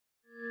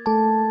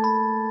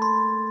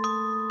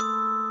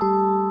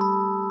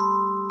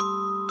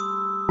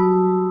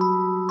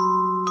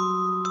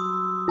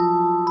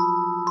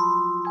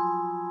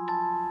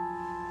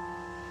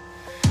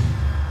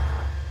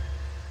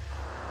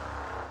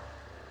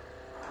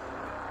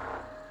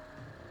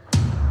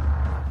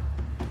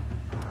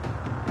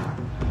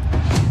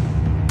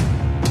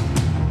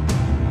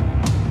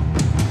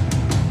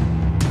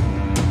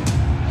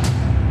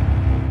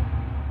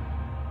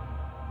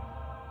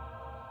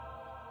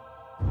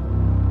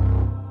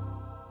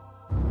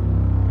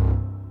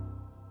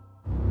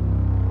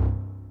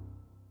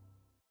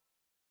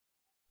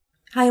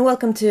Hi, and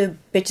welcome to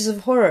Bitches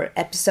of Horror,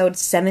 episode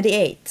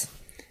 78.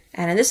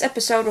 And in this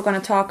episode, we're going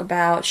to talk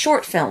about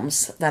short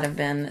films that have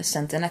been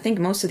sent in. I think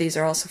most of these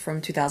are also from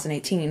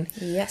 2018.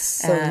 Yes,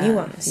 so new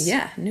ones.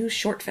 Yeah, new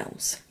short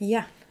films.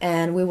 Yeah,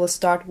 and we will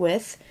start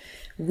with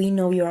We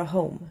Know You're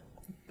Home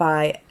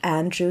by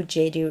Andrew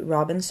J.D.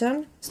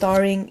 Robinson,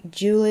 starring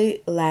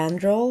Julie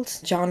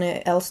Landrold,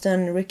 Johnny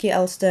Elston, Ricky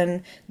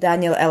Elston,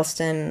 Daniel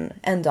Elston,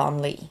 and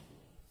Don Lee.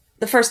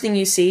 The first thing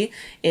you see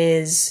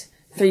is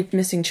 3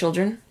 missing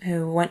children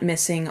who went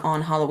missing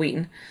on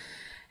Halloween.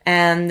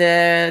 And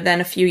then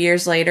a few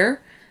years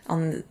later,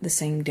 on the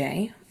same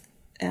day,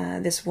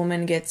 this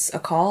woman gets a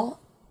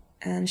call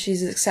and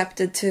she's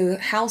accepted to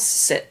house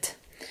sit.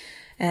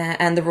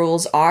 And the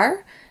rules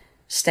are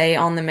stay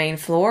on the main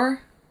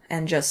floor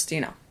and just,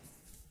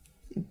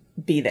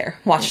 be there,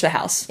 watch the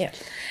house. Yeah.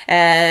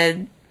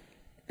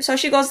 So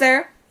she goes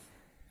there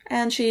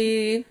and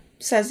she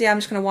says, yeah, I'm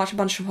just going to watch a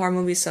bunch of horror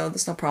movies, so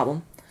there's no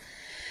problem.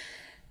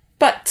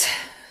 But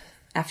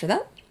after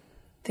that,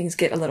 things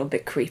get a little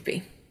bit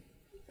creepy.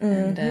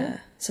 Mm-hmm. And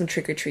some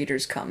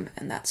trick-or-treaters come,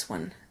 and that's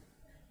when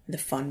the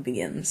fun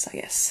begins, I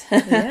guess.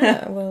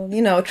 Yeah, well,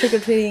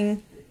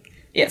 trick-or-treating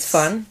yes. is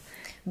fun,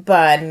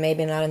 but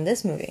maybe not in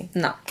this movie.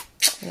 No.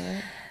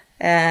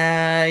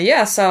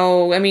 Yeah.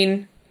 So,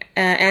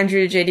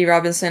 Andrew J.D.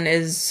 Robinson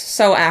is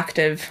so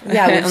active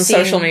on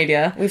social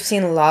media. We've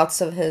seen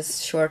lots of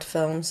his short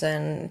films,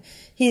 and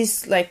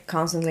he's,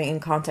 constantly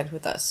in contact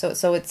with us,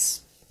 so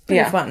it's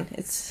pretty fun.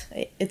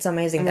 It's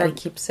amazing that he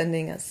keeps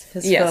sending us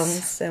his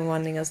films and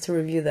wanting us to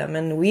review them,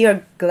 and we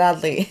are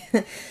gladly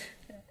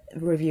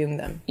reviewing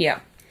them.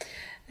 Yeah.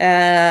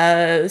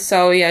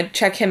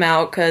 Check him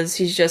out, because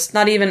he's just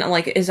not even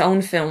his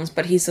own films,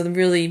 but he's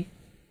really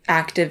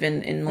active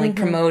in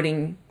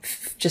promoting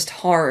just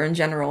horror in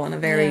general, and a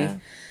very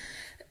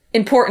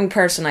important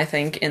person, I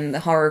think, in the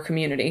horror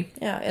community.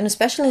 Yeah, and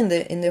especially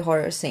in the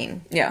horror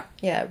scene. Yeah.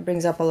 Yeah, it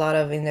brings up a lot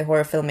of indie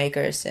horror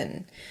filmmakers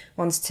and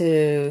wants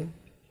to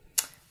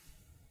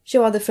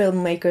show other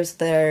filmmakers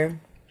their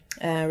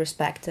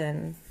respect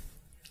and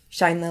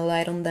shine the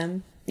light on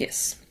them.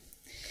 Yes.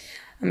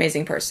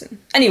 Amazing person.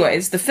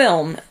 Anyways, the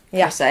film,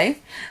 per se,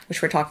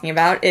 which we're talking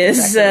about, is...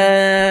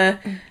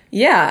 Exactly.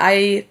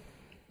 I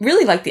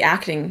really like the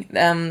acting.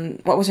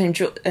 What was her name?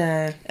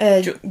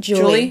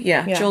 Julie.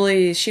 Yeah,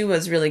 Julie, she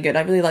was really good.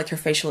 I really liked her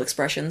facial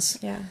expressions.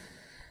 Yeah.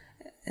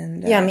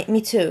 And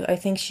me too. I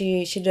think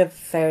she did a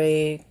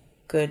very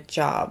good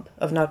job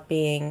of not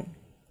being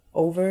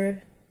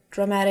over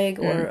dramatic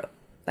or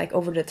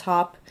over the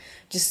top,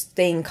 just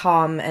staying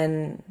calm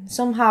and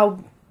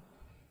somehow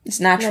it's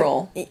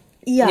natural.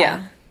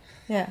 Yeah.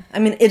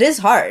 It is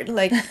hard.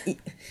 It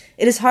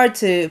is hard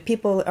to,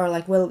 people are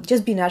like, well,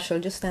 just be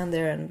natural, just stand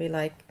there and be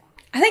like,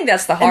 I think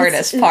that's the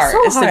hardest part,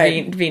 so is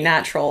hard. to be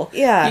natural.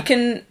 Yeah. You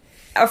can,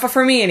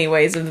 for me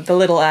anyways, of the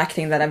little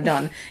acting that I've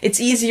done, it's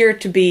easier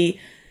to be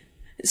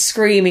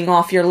screaming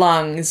off your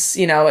lungs,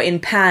 in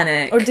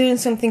panic. Or doing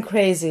something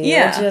crazy.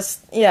 Yeah. Or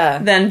just,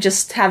 than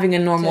just having a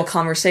normal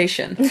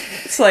conversation.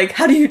 It's like,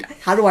 how do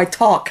I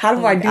talk? How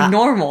do I do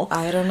normal?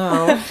 I don't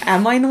know.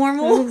 Am I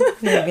normal?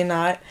 Maybe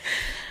not.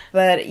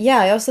 But yeah,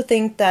 I also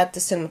think that the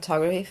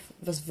cinematography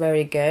was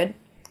very good.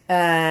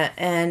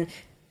 And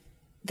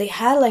they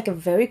had a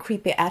very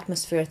creepy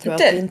atmosphere throughout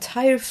the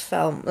entire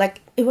film.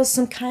 It was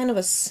some kind of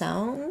a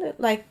sound.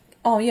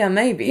 Oh yeah,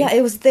 maybe. Yeah,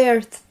 it was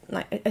there,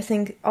 I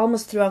think,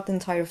 almost throughout the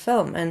entire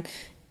film. And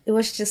it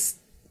was just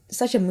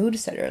such a mood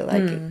setter.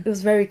 It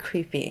was very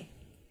creepy.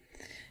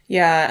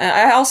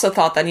 Yeah, I also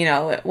thought that,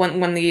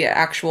 when the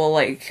actual,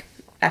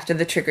 after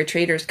the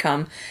trick-or-treaters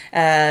come,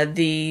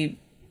 the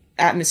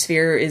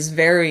atmosphere is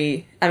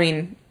very,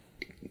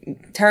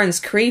 turns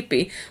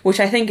creepy, which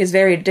I think is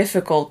very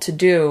difficult to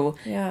do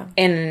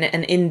in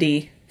an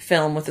indie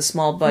film with a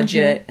small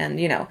budget, and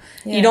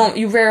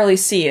you rarely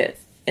see it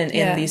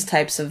in these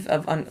types of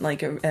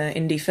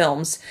indie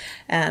films,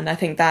 and I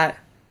think that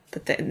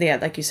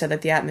like you said,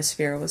 that the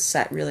atmosphere was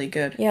set really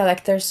good. Yeah,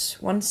 there's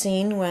one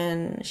scene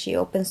when she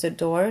opens the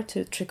door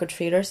to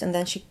trick-or-treaters and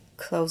then she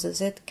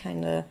closes it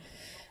kind of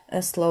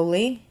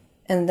slowly,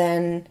 and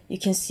then you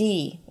can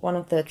see one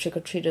of the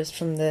trick-or-treaters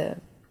from the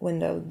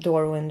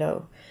door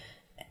window,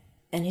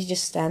 and he's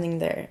just standing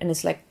there, and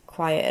it's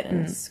quiet,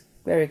 and it's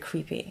very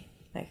creepy.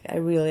 I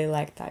really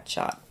liked that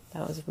shot.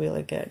 That was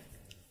really good.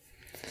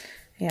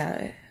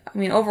 Yeah,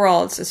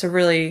 overall, it's a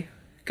really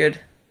good...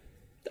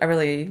 I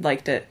really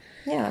liked it.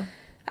 Yeah.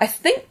 I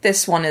think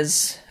this one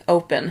is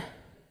open.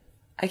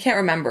 I can't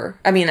remember.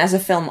 as a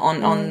film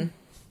on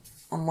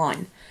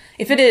online.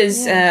 If it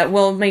is,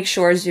 we'll make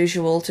sure, as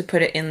usual, to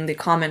put it in the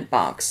comment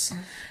box.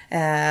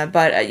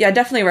 But I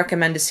definitely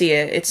recommend to see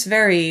it. It's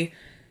very,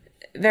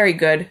 very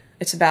good.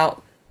 It's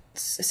about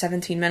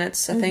 17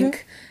 minutes, I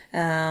think.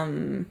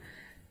 And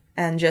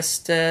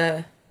just...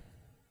 I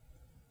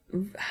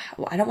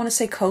don't want to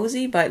say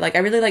cozy, but I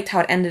really liked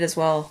how it ended as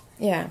well.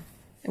 Yeah.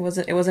 It was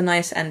a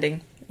nice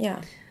ending. Yeah.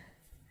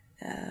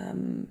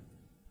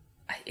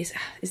 is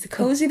the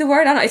cozy the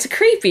word? I don't know. It's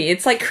creepy.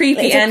 It's like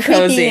creepy It's and creepy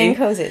cozy. and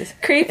cozy.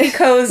 Creepy,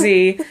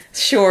 cozy,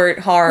 short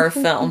horror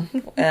film,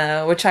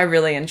 which I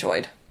really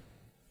enjoyed.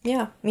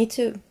 Yeah, me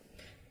too.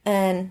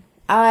 And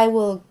I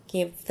will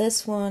give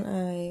this one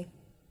a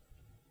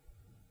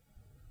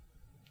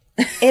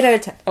 8 out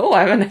of 10. Oh,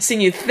 I haven't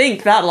seen you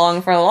think that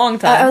long for a long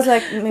time. I was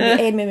like,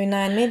 maybe 8, maybe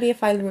 9. Maybe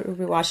if I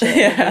rewatch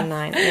it, maybe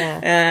 9.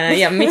 Yeah.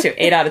 Yeah, me too.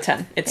 8 out of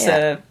 10. It's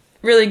a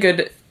really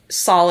good,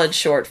 solid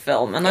short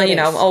film. And,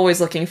 I'm always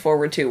looking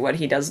forward to what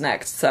he does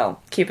next. So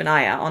keep an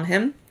eye out on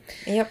him.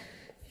 Yep.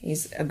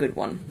 He's a good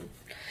one.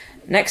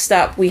 Next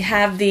up, we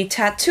have The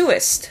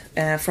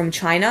Tattooist from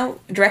China,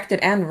 directed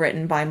and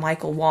written by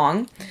Michael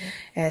Wong,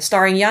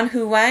 starring Yan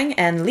Hu Wang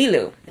and Li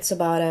Lu. It's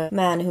about a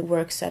man who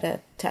works at a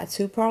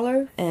tattoo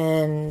parlor,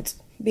 and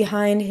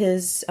behind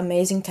his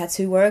amazing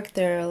tattoo work,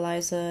 there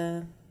lies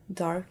a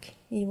dark,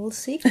 evil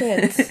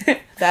secret.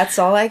 That's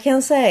all I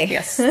can say.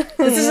 Yes.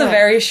 This is a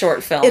very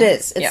short film. It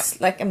is.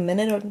 It's like a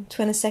minute or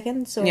 20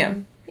 seconds. So,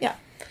 yeah.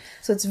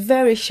 So it's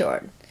very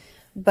short.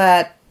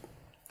 But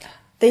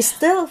they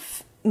still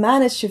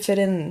managed to fit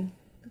in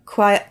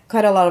quite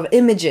a lot of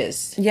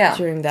images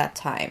during that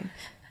time.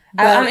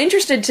 But I'm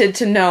interested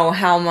to know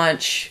how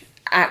much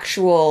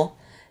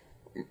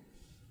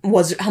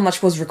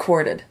was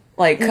recorded.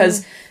 Like,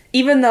 because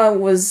even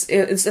though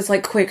it's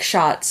like quick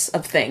shots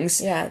of things,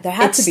 there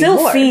had to be still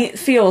more.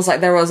 Feels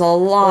like there was a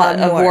lot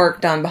of work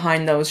done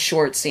behind those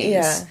short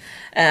scenes.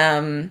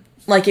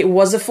 Like it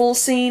was a full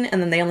scene,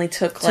 and then they only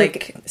took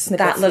like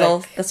that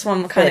little. Like, that's what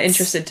I'm kind of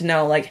interested to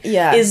know. Like,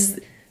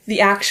 is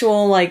the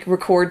actual like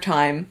record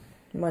time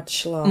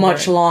much longer?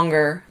 Much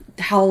longer.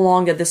 How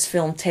long did this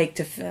film take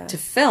to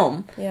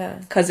film? Yeah,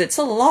 because it's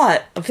a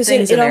lot of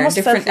things in there,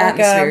 different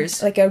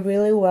atmospheres. Like a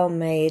really well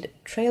made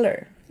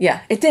trailer.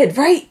 Yeah, it did,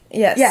 right?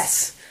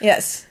 Yes.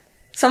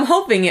 So I'm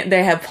hoping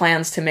they have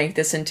plans to make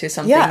this into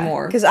something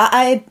more. Because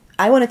I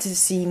wanted to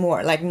see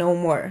more, like no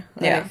more.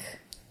 Like,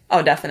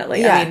 oh,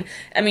 definitely. Yeah.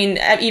 I mean,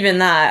 even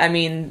that. I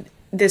mean,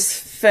 this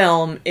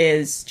film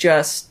is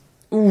just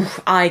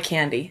eye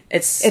candy.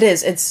 It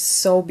is. It's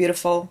so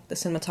beautiful. The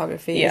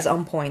cinematography is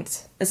on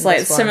point. It's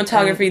like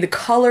cinematography, the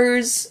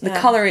colors, the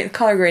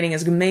color grading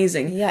is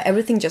amazing. Yeah,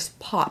 everything just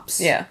pops.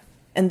 Yeah.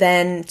 And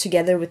then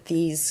together with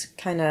these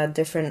kind of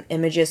different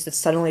images that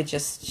suddenly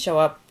just show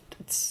up,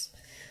 it's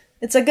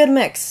a good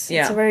mix.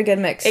 Yeah. It's a very good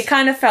mix. It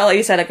kind of felt, like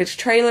you said, like a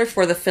trailer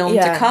for the film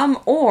to come,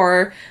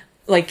 or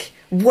like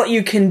what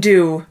you can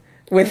do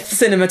with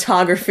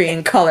cinematography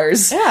and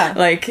colors. Yeah.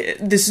 Like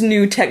this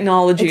new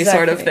technology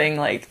sort of thing,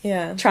 like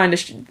trying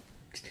to,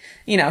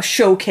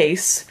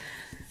 showcase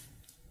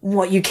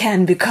what you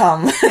can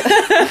become.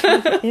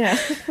 Yeah.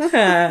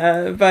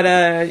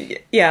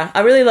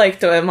 I really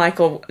liked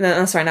Michael,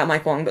 sorry, not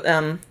Mike Wong, but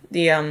I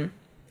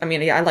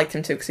liked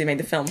him too because he made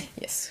the film.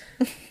 Yes.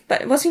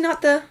 But was it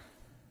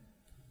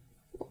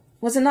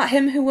not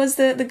him who was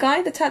the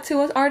guy, the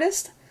tattoo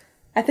artist?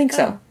 I think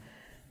so.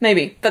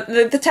 Maybe. But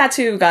the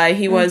tattoo guy,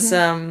 he was,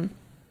 I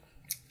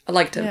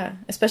liked him. Yeah,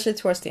 especially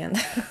towards the end.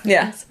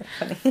 Yeah. So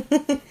funny.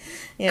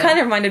 Kind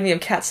of reminded me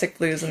of Cat Sick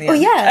Blues in the end. Oh,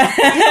 yeah.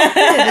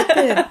 It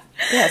did.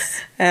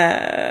 Yes.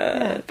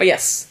 But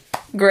yes,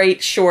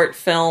 great short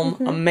film,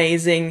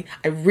 amazing.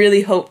 I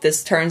really hope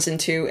this turns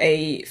into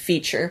a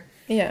feature.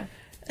 Yeah.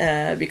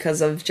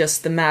 Because of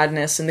just the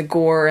madness and the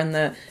gore and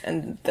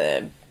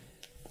the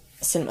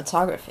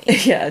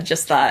cinematography. Yeah,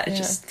 just that. It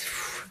just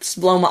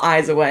blow my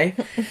eyes away.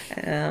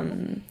 I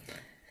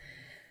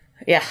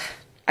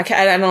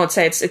don't know what to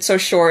say. It's so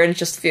short, and it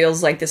just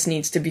feels like this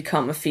needs to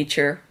become a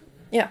feature.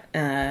 Yeah.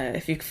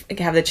 If you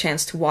have the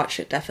chance to watch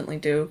it, definitely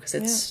do, because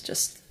it's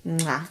just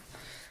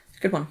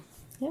good one.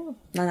 Yeah.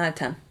 9 out of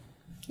 10.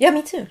 Yeah,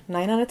 me too.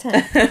 9 out of 10.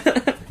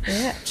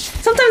 Yeah.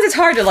 Sometimes it's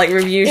hard to like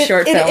review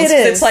short films. It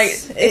is. It's like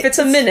if it's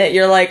a minute,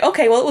 you're like,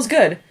 okay, well, it was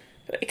good.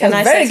 Can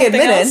I say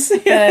something else?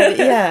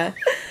 But,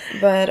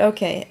 But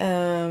okay,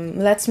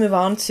 let's move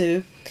on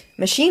to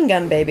Machine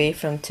Gun Baby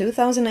from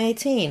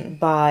 2018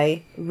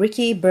 by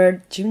Ricky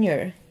Bird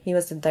Jr. He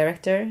was the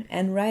director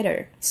and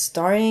writer,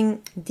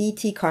 starring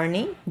D.T.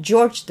 Carney,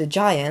 George the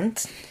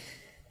Giant,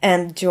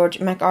 and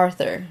George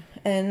MacArthur,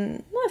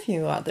 and a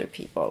few other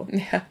people.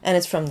 Yeah. And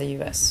it's from the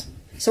US.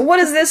 So what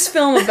is this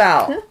film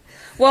about?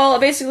 Well,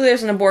 basically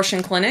there's an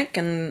abortion clinic,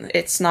 and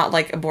it's not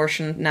like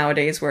abortion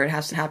nowadays where it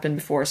has to happen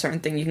before a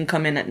certain thing. You can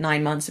come in at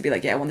 9 months and be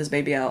like, yeah, I want this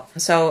baby out.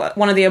 So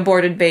one of the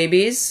aborted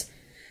babies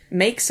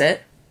makes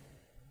it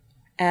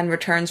and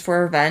returns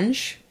for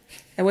revenge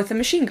with a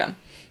machine gun.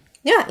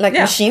 Yeah, like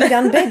Machine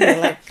Gun Baby.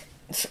 Like,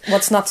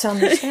 what's not to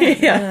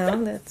understand? Yeah. You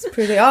know, that's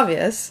pretty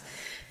obvious.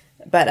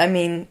 But I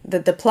mean,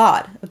 the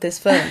plot of this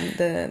film,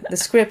 the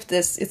script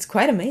it's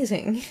quite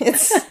amazing.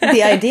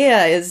 The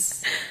idea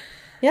is,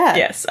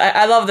 Yes,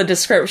 I love the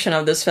description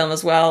of this film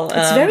as well.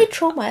 It's very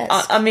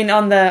trauma-esque. I mean,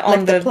 on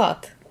the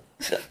plot,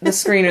 the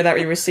screener that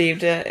we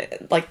received,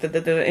 like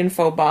the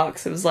info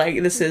box, it was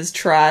like, this is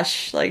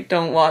trash. Like,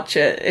 don't watch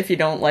it if you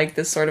don't like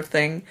this sort of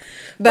thing.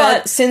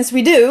 But since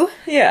we do,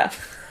 yeah.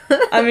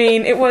 I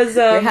mean, it was...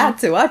 we had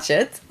to watch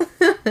it.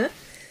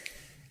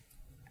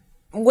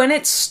 when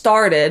it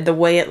started, the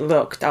way it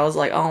looked, I was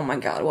like, oh my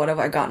god, what have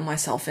I gotten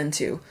myself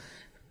into?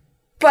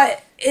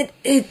 But it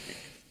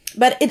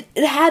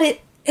has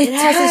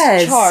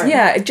its charm.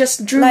 Yeah, it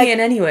just drew me in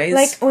anyways.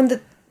 Like when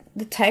the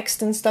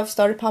text and stuff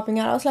started popping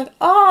out, I was like,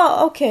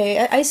 oh,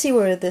 okay, I see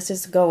where this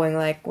is going,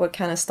 like what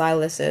kind of style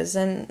this is.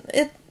 And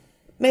it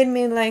made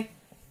me, like,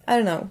 I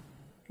don't know,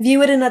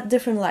 view it in a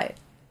different light.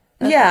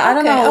 Yeah, I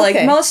don't know,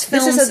 like most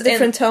films... This is a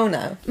different tone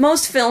now.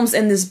 Most films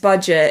in this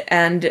budget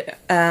and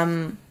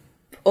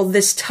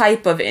this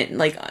type of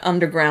like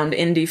underground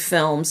indie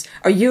films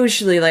are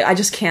usually like, I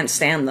just can't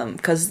stand them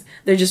because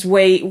they're just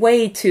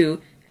way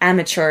too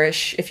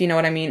amateurish, if you know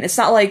what I mean. It's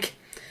not like...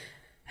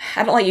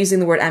 I don't like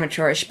using the word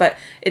amateurish, but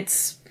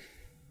it's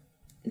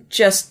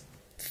just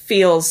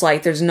feels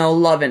like there's no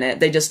love in it.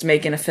 They just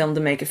making a film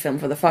to make a film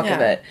for the fuck of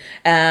it.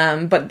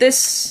 But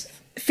this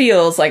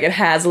feels like it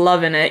has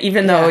love in it,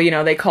 even though, you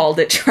know, they called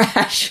it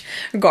trash,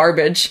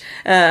 garbage.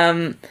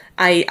 I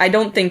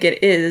don't think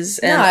it is.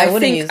 And no,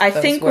 I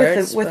think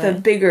with a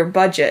bigger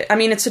budget, I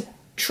mean, it's a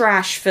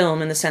trash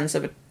film in the sense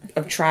of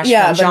trash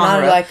film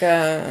genre. Not like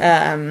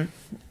a...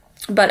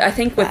 but I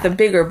think with the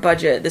bigger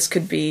budget, this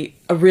could be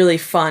a really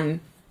fun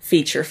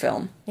feature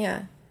film.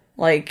 Yeah.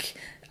 Like,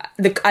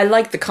 I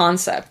like the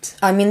concept.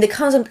 I mean, the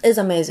concept is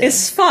amazing.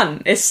 It's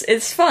fun.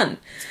 It's fun.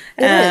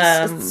 It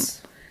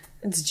is.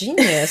 It's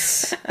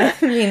genius. I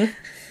mean,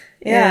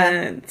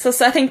 yeah. So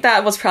I think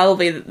that was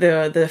probably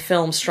the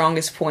film's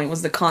strongest point,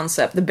 was the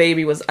concept. The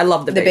baby was... I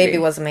love the baby. The baby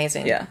was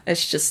amazing. Yeah.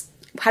 It's just...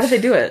 How did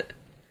they do it?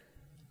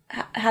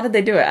 How did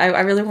they do it? I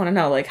really want to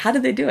know. Like, how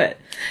did they do it?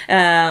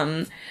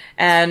 And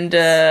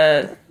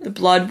the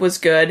blood was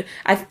good.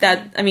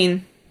 I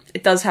mean...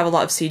 It does have a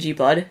lot of CG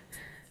blood,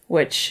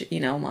 which, you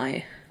know,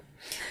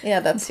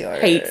 that's your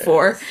hate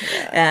for.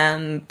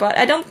 Yeah. But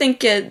I don't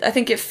think I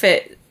think it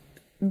fit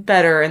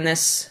better in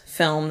this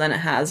film than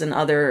it has in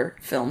other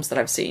films that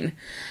I've seen.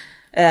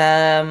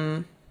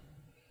 Acting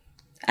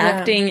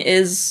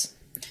is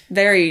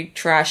very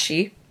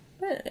trashy,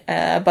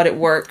 but it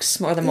works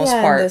for the most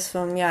part. In this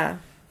film,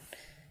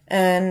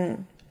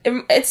 and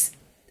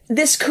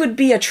this could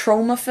be a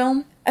trauma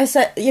film.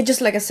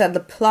 Just like I said, the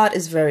plot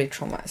is very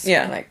traumatizing.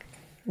 Yeah, like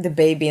the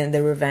baby and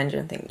the revenge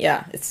and thing.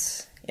 Yeah,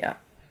 it's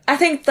I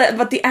think that,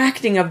 but the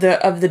acting of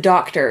the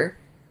doctor,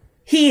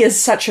 he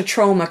is such a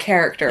trauma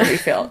character. I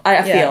feel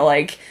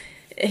like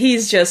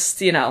he's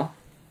just, you know,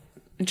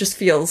 just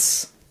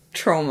feels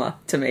trauma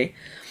to me.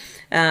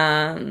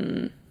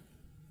 Yeah.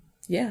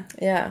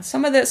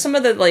 Some of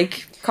the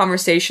like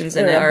conversations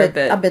in it are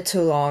a bit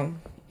too long.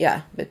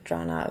 Yeah, a bit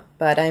drawn out.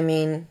 But I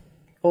mean,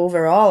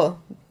 overall,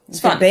 it's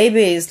fun. The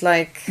baby is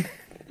like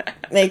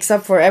makes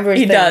up for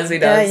everything. He does.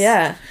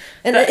 Yeah.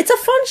 And it's a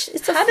fun.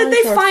 How did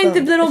they find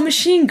the little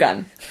machine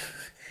gun?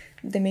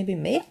 They maybe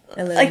made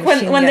a little like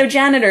when their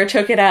janitor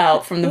took it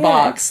out from the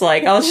box.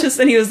 Like I was just,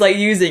 and he was like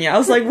using it. I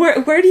was like,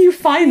 where do you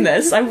find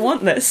this? I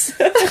want this.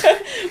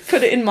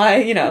 Put it in my,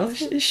 you know,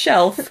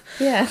 shelf.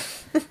 Yeah.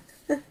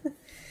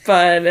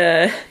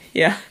 But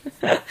yeah,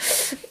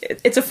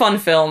 it's a fun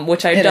film,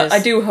 which I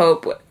do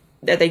hope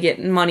that they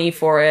get money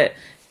for it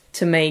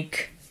to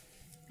make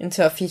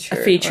into a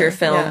feature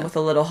film with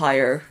a little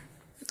higher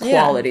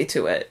quality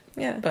to it.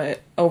 Yeah.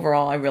 But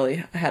overall, I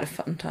had a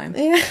fun time.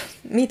 Yeah,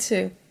 me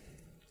too.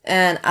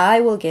 And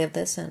I will give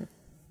this an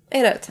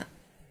 8 out of 10.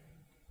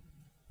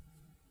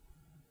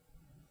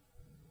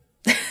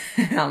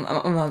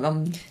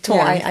 I'm torn.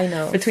 Yeah, I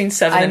know. Between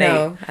 7 and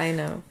 8. I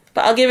know.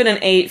 But I'll give it an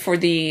 8 for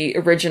the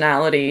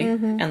originality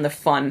and the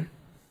fun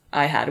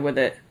I had with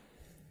it.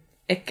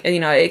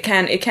 It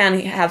can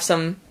have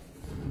some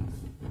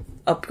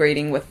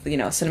upgrading with, you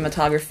know,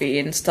 cinematography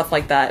and stuff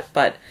like that,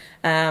 but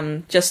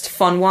just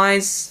fun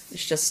wise,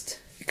 it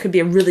could be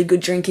a really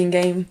good drinking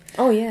game.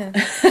 Oh yeah.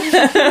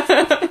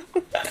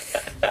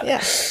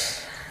 Yeah.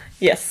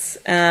 Yes.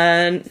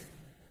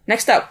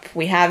 Next up,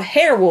 we have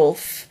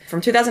Hairwolf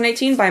from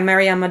 2018 by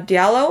Mariama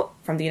Diallo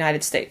from the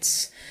United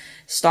States,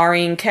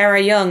 starring Cara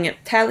Young,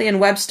 Talion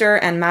Webster,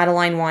 and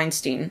Madeline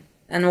Weinstein.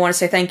 And I want to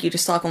say thank you to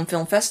Stockholm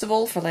Film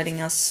Festival for letting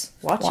us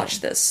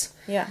watch this.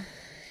 Yeah.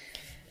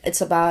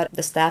 It's about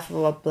the staff of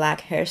a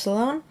black hair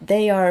salon.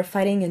 They are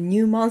fighting a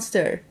new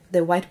monster,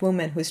 the white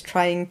woman who's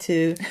trying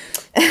to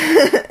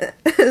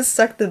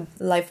suck the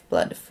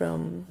lifeblood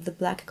from the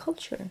black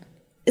culture.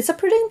 It's a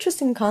pretty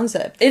interesting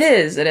concept. It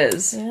is.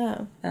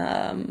 Yeah.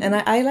 And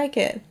I like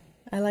it.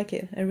 I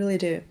really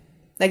do.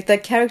 Like, the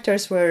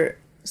characters were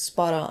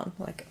spot on.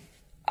 Like,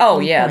 oh,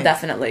 yeah, point.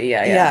 Definitely.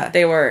 Yeah.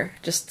 They were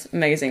just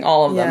amazing,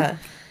 all of them.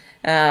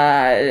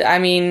 I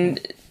mean,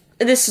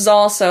 this is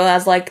also,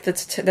 as like the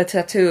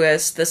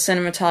Tattooist, the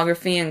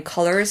cinematography and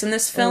colors in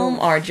this film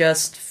are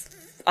just...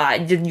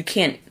 you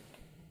can't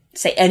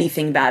say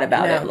anything bad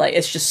about it. Like,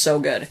 it's just so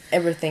good.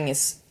 Everything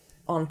is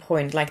on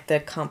point. Like,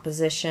 the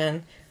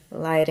composition,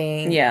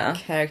 lighting,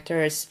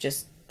 characters,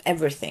 just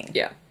everything.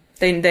 Yeah.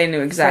 They knew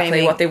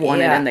exactly what they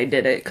wanted and they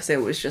did it because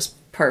it was just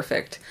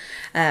perfect.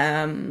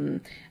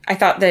 I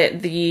thought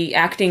that the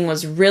acting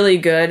was really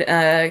good.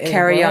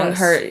 Cara Young,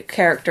 her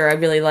character, I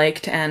really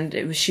liked,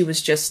 and she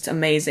was just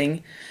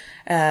amazing.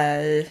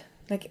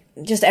 Like,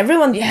 just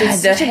everyone Yeah, did the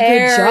such a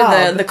hair, good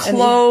job. the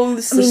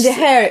clothes. I mean, the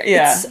hair,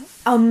 Yeah. it's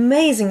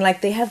amazing.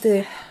 Like, they have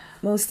the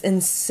most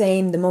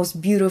insane, the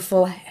most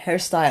beautiful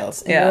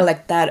hairstyles. And you're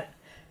like, that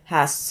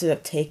has to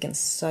have taken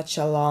such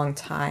a long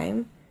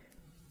time.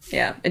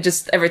 Yeah, it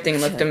just, everything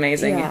looked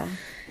amazing. Yeah.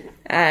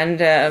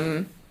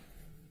 And,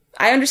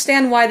 I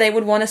understand why they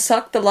would want to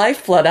suck the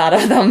lifeblood out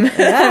of them.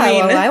 Yeah, I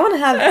mean, well, I want to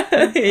have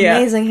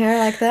amazing hair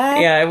like that.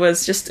 yeah, it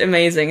was just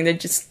amazing. They're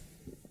just,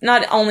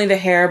 not only the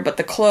hair, but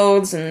the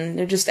clothes, and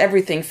they're just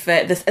everything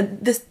fit.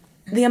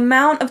 The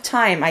amount of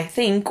time, I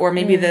think, or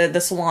maybe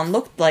the salon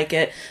looked like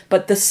it,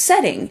 but the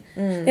setting.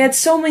 They had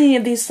so many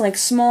of these, like,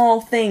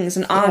 small things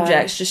and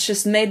objects,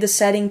 just made the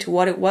setting to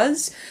what it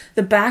was.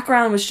 The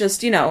background was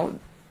just,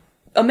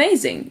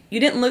 amazing. You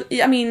didn't look,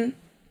 I mean,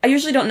 I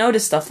usually don't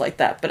notice stuff like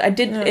that, but I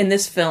did in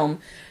this film.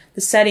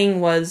 The setting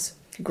was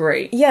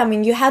great. Yeah, I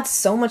mean, you had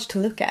so much to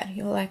look at.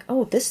 You're like,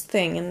 oh, this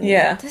thing, and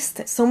this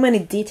thing. So many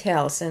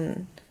details,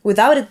 and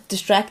without it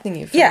distracting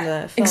you from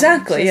the film.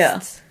 Exactly, Yeah,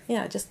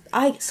 just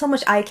so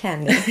much eye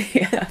candy.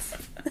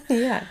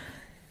 Yeah.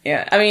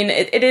 Yeah, I mean,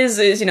 it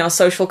is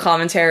social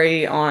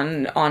commentary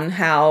on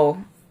how,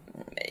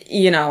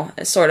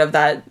 sort of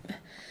that,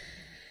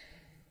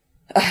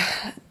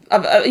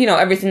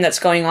 everything that's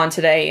going on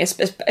today,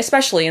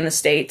 especially in the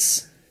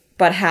States,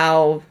 but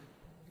how,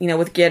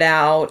 with Get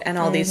Out and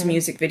all these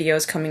music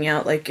videos coming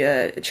out, like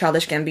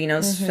Childish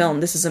Gambino's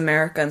film, This Is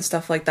America, and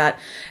stuff like that,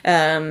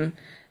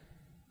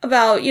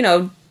 about,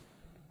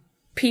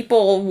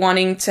 people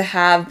wanting to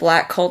have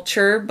black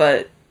culture,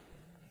 but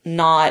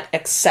not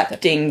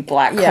accepting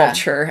black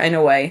culture in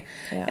a way.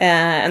 Yeah.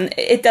 And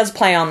it does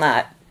play on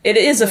that. It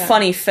is a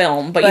funny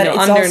film, but it's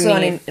underneath, also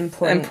an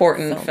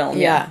important film.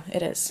 Yeah,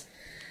 it is.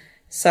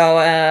 So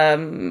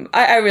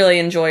I really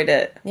enjoyed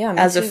it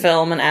as a too.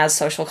 Film and as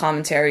social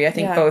commentary. I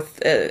think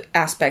both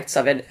aspects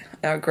of it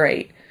are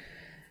great.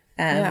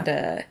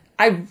 And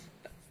I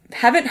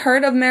haven't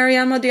heard of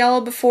Mariama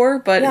Diallo before,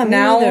 but now me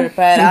neither,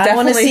 but I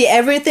want to see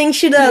everything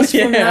she does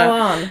from now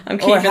on. I'm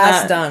keeping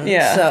has done.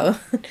 Yeah, so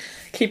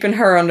keeping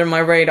her under my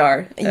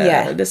radar.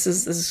 This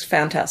is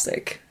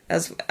fantastic.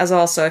 As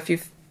also, if you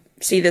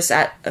see this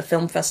at a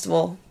film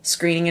festival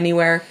screening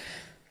anywhere,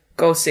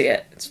 go see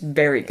it. It's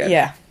very good.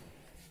 Yeah.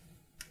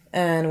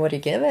 And what do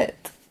you give it?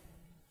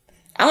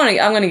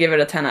 I'm gonna give it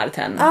a 10 out of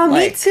 10. Oh,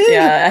 me too.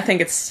 Yeah, I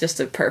think it's just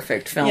a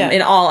perfect film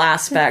in all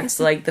aspects.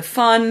 Like the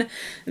fun,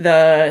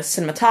 the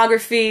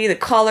cinematography, the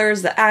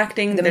colors, the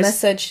acting, the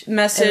message.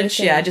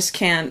 Everything. Yeah, I just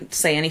can't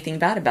say anything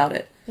bad about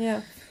it.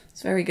 Yeah,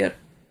 it's very good.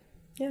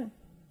 Yeah,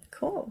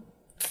 cool.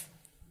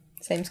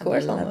 Same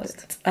scores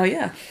almost. Oh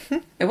yeah,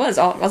 it was,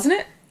 wasn't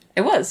it?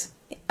 It was.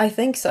 I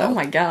think so. Oh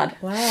my god!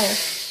 Wow.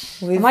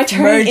 Am I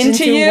turning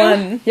into you?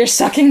 One. You're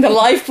sucking the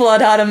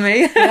lifeblood out of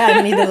me. Yeah,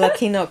 I need the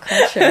Latino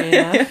culture,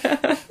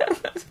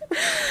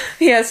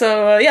 Yeah,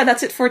 so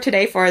that's it for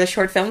today for the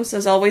short films.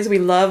 As always, we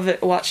love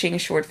watching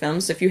short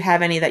films. If you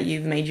have any that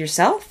you've made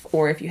yourself,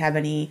 or if you have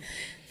any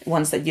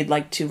ones that you'd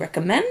like to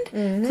recommend,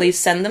 please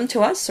send them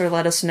to us or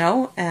let us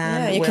know.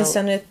 And you can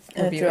send it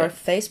through our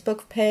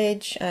Facebook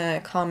page,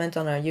 comment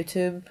on our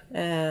YouTube,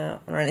 on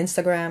our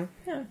Instagram.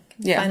 Or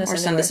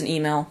send us an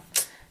email,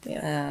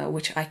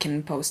 which I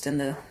can post in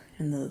the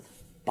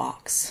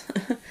box.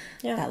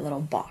 That little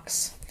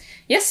box.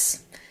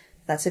 Yes,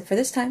 that's it for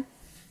this time.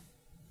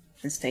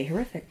 And stay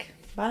horrific.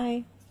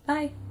 Bye.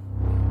 Bye.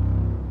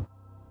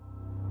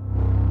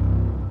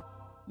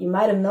 You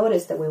might have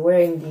noticed that we're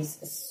wearing these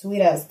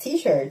sweet-ass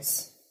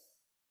t-shirts.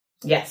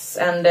 Yes,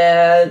 and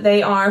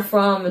they are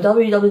from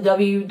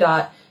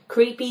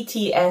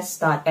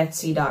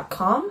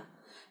www.creepyts.etsy.com.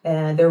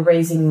 They're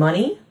raising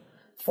money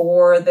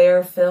for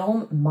their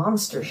film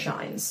Monster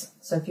Shines.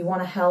 So if you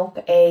want to help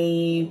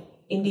a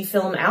indie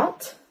film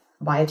out,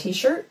 buy a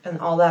t-shirt, and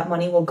all that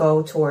money will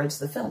go towards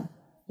the film.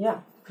 Yeah.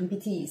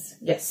 Creepy tees.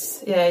 Yes.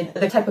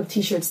 The type of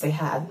t-shirts they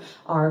have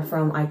are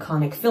from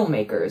iconic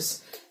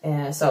filmmakers.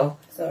 So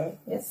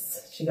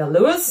yes, she got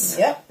Lewis.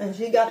 Yep, and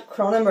she got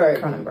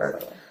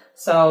Cronenberg.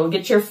 So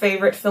get your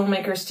favorite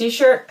filmmaker's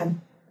t-shirt, and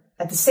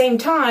at the same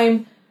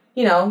time,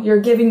 you're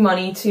giving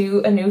money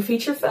to a new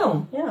feature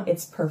film. Yeah.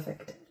 It's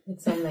perfect.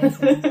 It's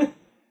amazing.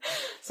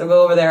 So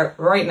go over there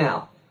right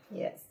now.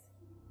 Yes.